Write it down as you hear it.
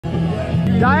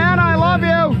Diana, I love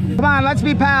you. Come on, let's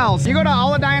be pals. You go to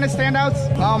all of Diana's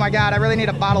standouts? Oh my God, I really need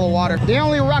a bottle of water. The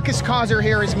only ruckus causer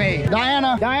here is me.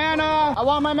 Diana, I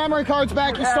want my memory cards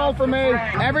back you stole from me.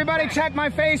 Everybody check my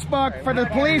Facebook for the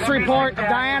police report of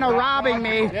Diana robbing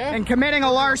me and committing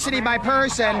a larceny by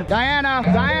person. Diana,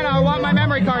 I want my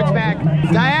memory cards back.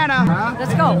 Diana.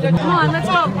 Let's go. Come on, let's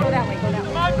go. Go that way, go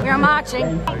that way. We are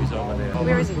marching. Oh, he's over there.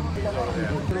 Where is he?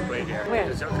 Right here.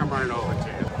 Where? He'll come running over to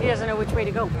you. He doesn't know which way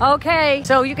to go. Okay,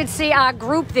 so you can see our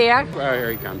group there. Oh,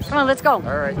 here he comes. Come on, let's go. All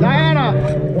right. Diana.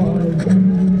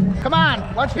 Come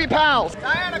on, let's be pals.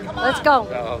 Diana, come on. Let's go.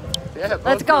 So, yeah,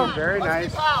 Let's go. Very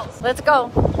nice. Let's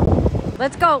go.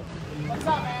 Let's go. What's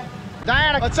up, man?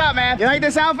 Diana, what's up, man? You like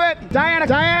this outfit?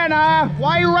 Diana,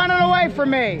 why are you running away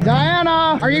from me?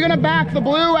 Diana, are you gonna back the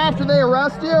blue after they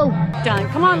arrest you? Done.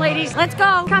 Come on, ladies. Let's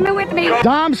go. Coming with me.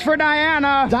 Doms for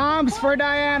Diana. Doms for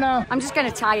Diana. I'm just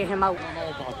gonna tire him out.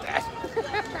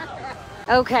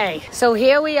 Okay, so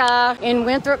here we are in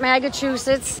Winthrop,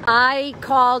 Massachusetts. I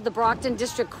called the Brockton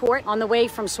District Court on the way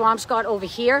from Swampscott over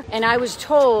here, and I was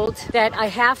told that I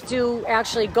have to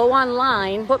actually go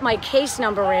online, put my case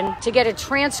number in to get a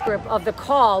transcript of the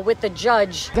call with the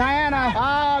judge. Diana,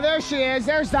 oh, there she is.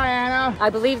 There's Diana. I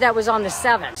believe that was on the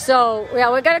 7th. So, yeah,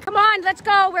 we're gonna, come on, let's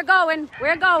go. We're going.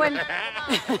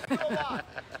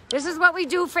 This is what we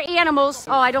do for animals.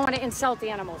 Oh, I don't want to insult the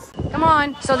animals. Come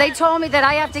on. So they told me that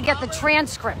I have to get the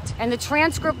transcript, and the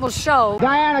transcript will show.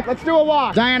 Diana, let's do a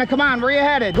walk. Diana, come on, where you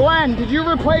headed? Glenn, did you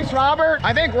replace Robert?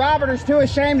 I think Robert is too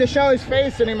ashamed to show his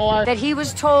face anymore. That he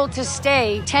was told to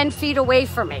stay 10 feet away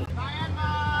from me.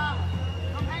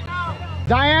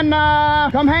 Diana,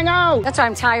 come hang out. That's why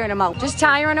I'm tiring him out. Just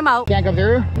tiring him out. Can't come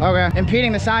through? Okay.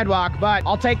 Impeding the sidewalk, but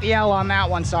I'll take the L on that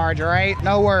one, Sarge, all right?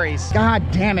 No worries. God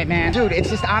damn it, man. Dude, it's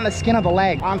just on the skin of the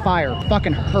leg. On fire.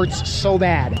 Fucking hurts so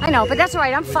bad. I know, but that's all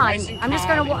right. I'm fine. I'm just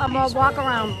gonna walk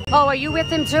around. Oh, are you with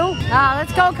him too?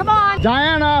 Let's go. Come on.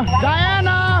 Diana,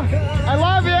 I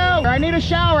love you. I need a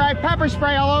shower. I have pepper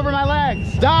spray all over my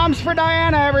legs. Doms for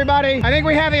Diana, everybody. I think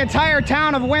we have the entire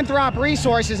town of Winthrop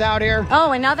resources out here.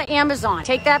 Oh, another Amazon.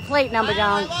 Take that plate number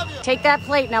down. Take that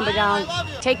plate number down.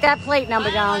 Take that plate number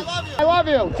down. I love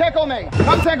you. Tickle me.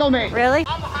 Come tickle me. Really?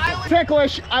 I'm highly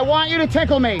ticklish. I want you to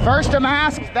tickle me. First a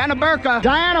mask, then a burqa.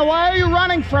 Diana, why are you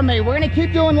running from me? We're gonna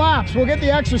keep doing laps. We'll get the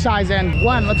exercise in.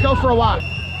 Glenn, let's go for a walk.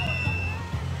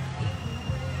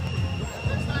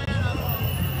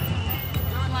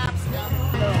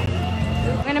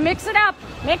 We're gonna mix it up.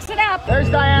 Mix it up.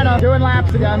 There's Diana doing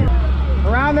laps again.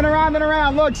 Around and around and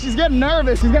around. Look, she's getting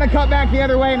nervous. She's gonna cut back the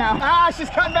other way now. Ah, she's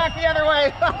cutting back the other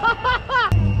way.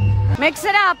 Mix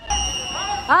it up.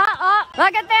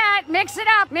 Look at that. Mix it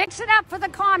up. Mix it up for the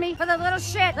commie, for the little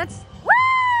shit. Let's,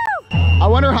 woo! I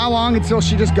wonder how long until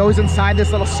she just goes inside this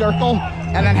little circle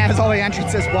and then has all the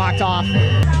entrances blocked off.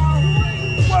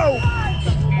 Whoa!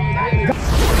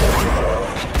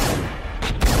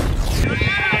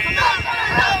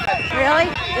 Really?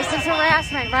 This is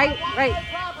harassment, right? Right.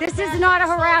 This is not a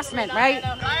harassment, right?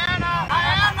 Diana,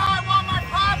 I want my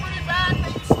property back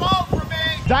that you stole from me.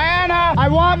 Diana, I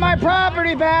want my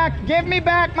property back. Give me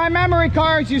back my memory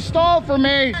cards you stole from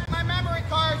me. My memory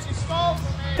cards you stole from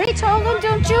me. They told him,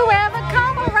 don't you ever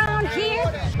come around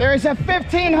here. There is a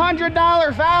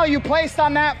 $1,500 value placed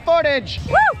on that footage.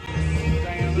 Woo!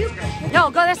 No,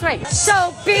 go this way.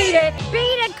 So beat it.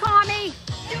 Beat it, commie.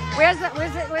 Where's it?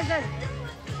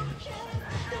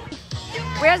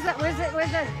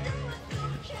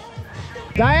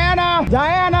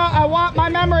 Diana, I want my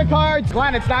memory cards.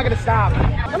 Glenn, it's not gonna stop.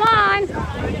 Come on.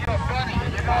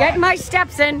 Get my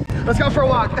steps in. Let's go for a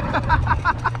walk. Are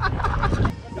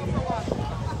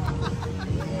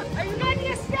you getting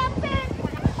your step in?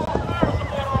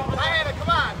 Diana, come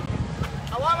on.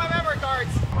 I want my memory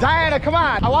cards. Diana, come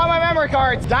on. I want my memory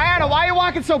cards. Diana, why are you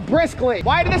walking so briskly?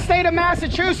 Why did the state of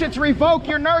Massachusetts revoke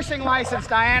your nursing license,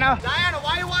 Diana? Diana,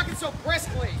 why are you walking so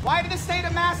briskly? Why did the state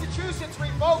of Massachusetts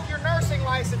revoke your nursing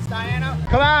license, Diana?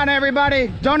 Come on, everybody.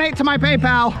 Donate to my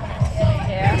PayPal.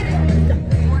 Yeah.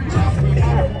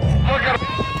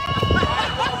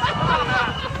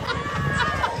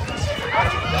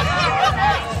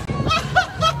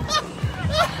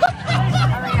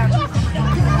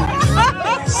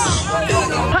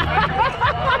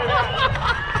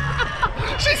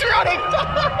 She's running.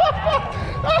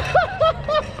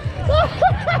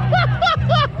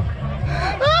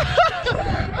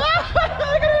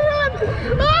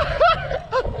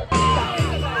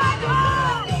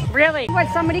 Really? What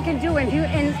somebody can do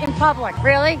in public?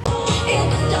 Really?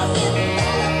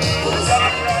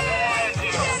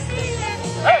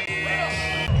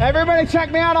 Everybody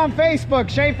check me out on Facebook,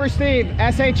 Schafer Steve,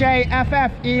 Schafer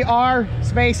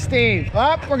space Steve.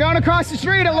 Up, we're going across the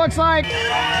street, it looks like.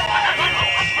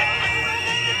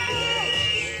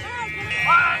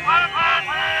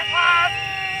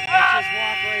 Just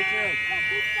walk right through.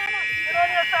 Get on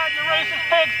your side, you racist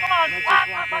pigs. Come on.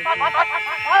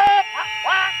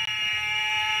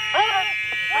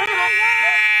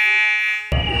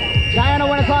 Diana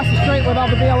went across the street with all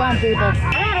the BLM people. Where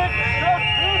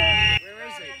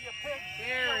is he?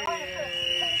 There he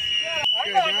is.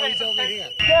 Good, now he's over here.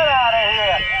 Get out of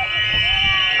here.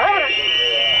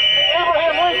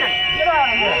 Abraham Lincoln, get out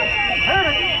of here.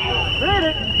 Hit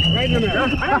it. Right in the middle.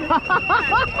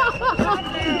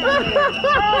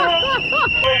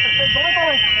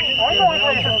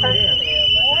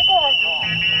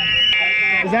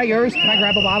 Is that yours? Can I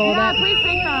grab a bottle of that? Yeah, please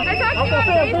take some. It's actually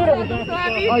on Facebook. So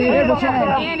have you Oh, you did? What's your name?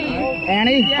 Annie.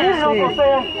 Annie? Yeah. Steve.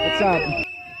 What's up?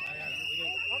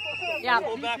 Yeah.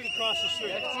 Go back across the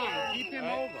street. Keep him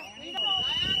over.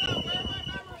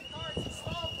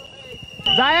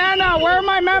 Diana, where are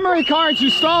my memory cards you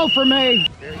stole from me?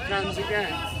 Here he comes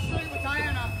again.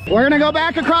 We're gonna go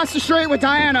back across the street with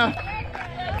Diana.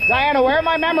 Diana, where are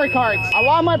my memory cards? I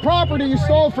want my property you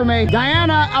stole from me.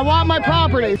 Diana, I want my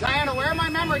property. Diana, where are my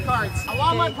memory cards? I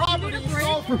want my property you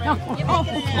stole from me. Diana,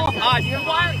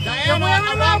 I want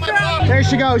my property. There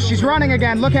she goes. She's running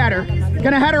again. Look at her.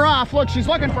 Gonna head her off. Look, she's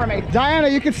looking for me. Diana,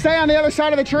 you can stay on the other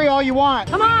side of the tree all you want.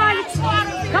 Come on. Come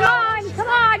on. Come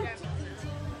on.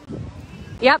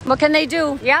 Yep, what can they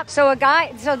do? Yep, so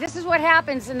this is what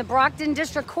happens in the Brockton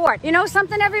District Court. You know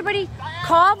something, everybody?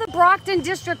 Call the Brockton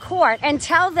District Court and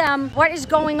tell them what is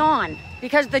going on,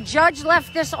 because the judge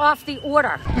left this off the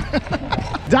order.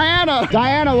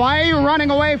 Diana, why are you running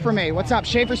away from me? What's up?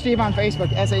 Schafer Steve on Facebook,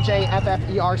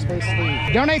 SHAFFER space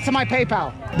Steve. Donate to my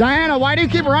PayPal. Diana, why do you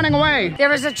keep running away?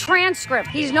 There is a transcript.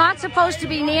 He's not supposed to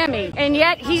be near me, and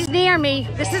yet he's near me.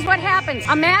 This is what happens.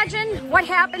 Imagine what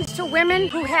happens to women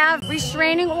who have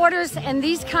restraining orders and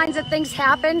these kinds of things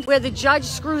happen where the judge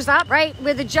screws up, right?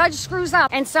 Where the judge screws up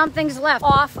and something's left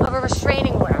off of a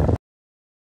restraining order.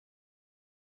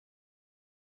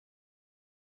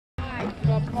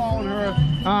 Stop following her.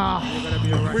 Oh,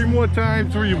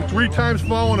 Three times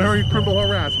following her in criminal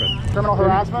harassment. criminal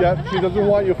harassment? Yeah, she doesn't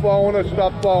want you following her.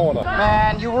 Stop following her.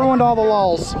 Man, you ruined all the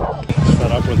lulls.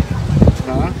 Fed up with it.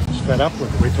 Huh? Fed up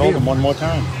with it. We told him one more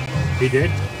time. He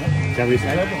did? Is that what he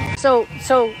said? So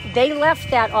they left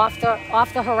that off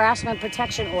the harassment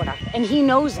protection order, and he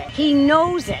knows it. He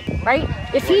knows it, right?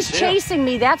 If he's chasing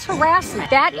me, that's harassment.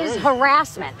 That is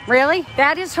harassment. Really?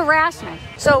 That is harassment.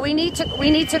 So we need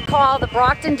to call the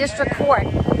Brockton District Court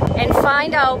and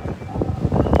find out.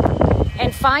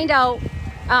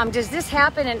 Does this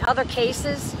happen in other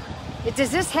cases?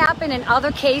 Does this happen in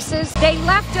other cases? They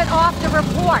left it off the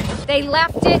report. They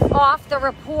left it off the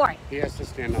report. He has to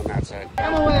stand on that side.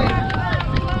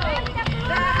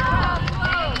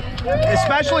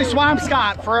 Especially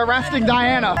Swampscott for arresting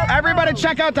Diana. Everybody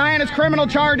check out Diana's criminal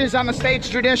charges on the state's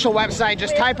judicial website.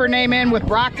 Just type her name in with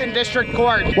Brockton District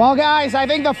Court. Well, guys, I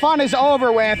think the fun is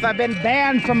over with. I've been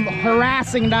banned from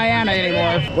harassing Diana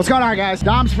anymore. What's going on, guys?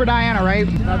 Dom's for Diana, right?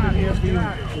 Nothing here for you.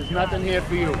 There's nothing here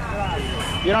for you.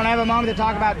 You don't have a moment to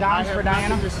talk about Dom's for Diana? I have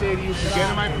nothing to say to you. If you get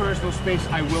in my personal space,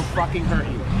 I will fucking hurt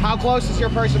you. How close is your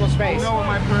personal space? You know where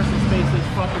my personal space is.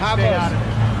 Fucking How stay close? out of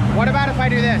it. What about if I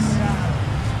do this?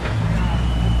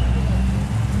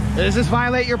 Does this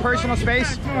violate your personal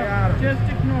space? Just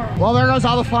ignore it. Well, there goes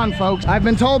all the fun, folks. I've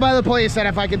been told by the police that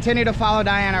if I continue to follow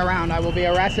Diana around, I will be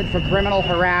arrested for criminal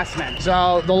harassment.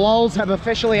 So the lulls have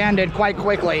officially ended quite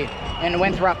quickly in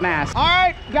Winthrop, Mass. All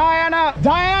right, Diana,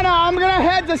 I'm gonna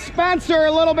head to Spencer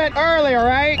a little bit early, all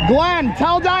right? Glenn,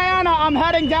 tell Diana I'm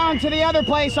heading down to the other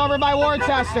place over by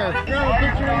Worcester.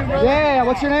 Yeah,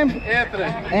 what's your name? Anthony.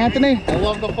 Anthony? I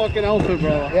love the fucking outfit,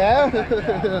 brother. Yeah?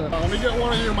 Let me get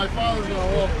one of you. My father's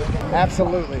gonna love this.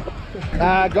 Absolutely.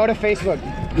 Go to Facebook.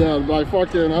 Yeah, my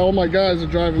fucking, all my guys are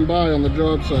driving by on the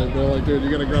job site. They're like, dude,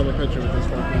 you gotta grab a picture with this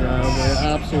fucking guy. I was like,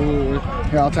 absolutely.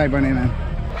 Here, I'll type my name in.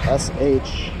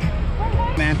 S-H.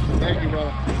 Man. Thank you,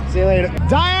 brother. See you later.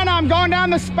 Diana, I'm going down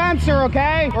to Spencer,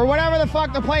 okay? Or whatever the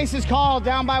fuck the place is called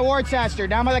down by Worcester,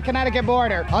 down by the Connecticut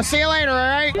border. I'll see you later, all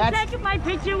right? Taking my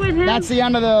picture with him. That's the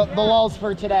end of the lulls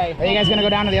for today. Are you guys gonna go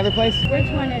down to the other place? Which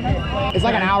one is it? It's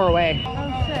like an hour away.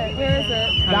 Oh shit, where is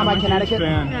it? Down by Connecticut?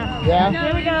 Yeah?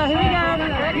 Here we go,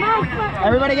 No,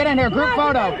 Everybody get in here. Group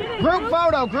photo. Group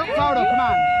photo. Group photo. Come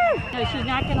on. no, she's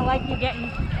not gonna like you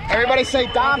getting. Everybody say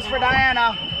Dom's for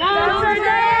Diana. Dom's for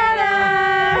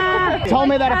Diana! Told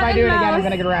me that if I do it again, I'm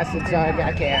gonna get arrested, so I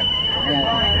can't.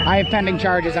 Yeah. I have pending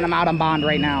charges and I'm out on bond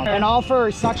right now. And all for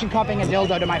suction cupping a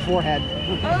dildo to my forehead.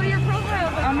 Oh, your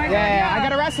profile. Oh my God. Yeah, I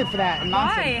got arrested for that.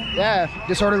 Why? Yeah,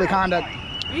 disorderly conduct.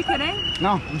 Are you kidding?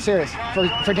 No, I'm serious.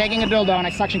 For taking a dildo and I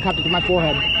suction cupped it to my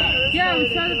forehead. Yeah,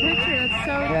 we saw the picture. That's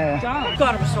so dumb.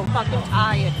 God, I'm so fucking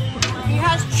tired. He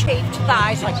has chafed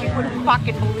thighs like you wouldn't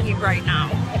fucking believe right now.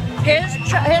 His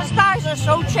thighs are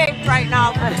so chafed right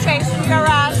now from chasing your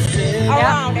ass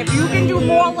around. If you can do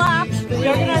more laps,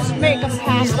 you're gonna make us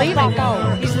pass the fuck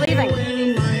out. He's leaving.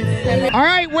 All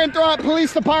right, Winthrop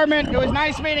Police Department. It was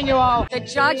nice meeting you all. The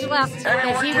judge left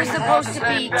that he was supposed to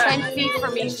be 10 feet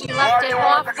from me. She left it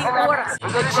off the order.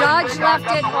 The judge left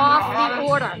it off the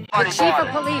order. The chief of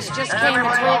police just came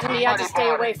and told him he had to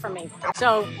stay away from me.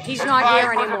 So he's not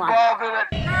here anymore.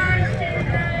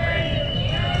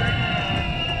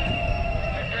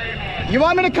 You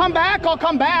want me to come back? I'll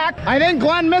come back. I think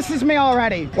Glenn misses me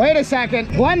already. Wait a second.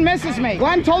 Glenn misses me.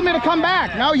 Glenn told me to come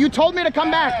back. No, you told me to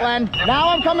come back, Glenn. Now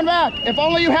I'm coming back. If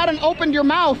only you hadn't opened your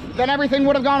mouth, then everything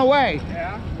would have gone away.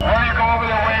 Why don't you go over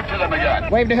there and wave to them again?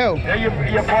 Wave to who?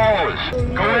 They're your followers.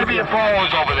 Go wave to your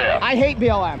followers over there. I hate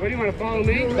BLM. What, do you want to follow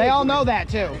me? They all know that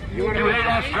too. You want to You hate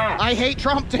us too. I hate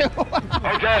Trump too.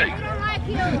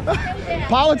 Okay.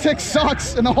 Politics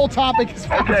sucks and the whole topic is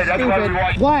fucking Okay, that's why we stupid.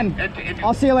 want- Glenn,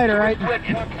 I'll see you later, right?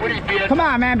 Come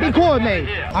on, man, be cool with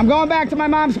me. I'm going back to my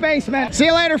mom's basement. See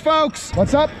you later, folks.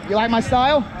 What's up? You like my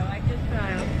style? I like your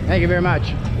style. Thank you very much.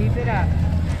 Keep it up.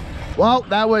 Well,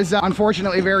 that was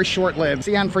unfortunately very short-lived. It's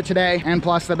the end for today, and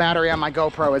plus the battery on my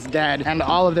GoPro is dead, and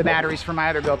all of the batteries for my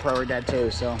other GoPro are dead too,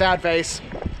 so sad face.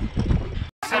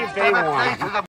 See if they want.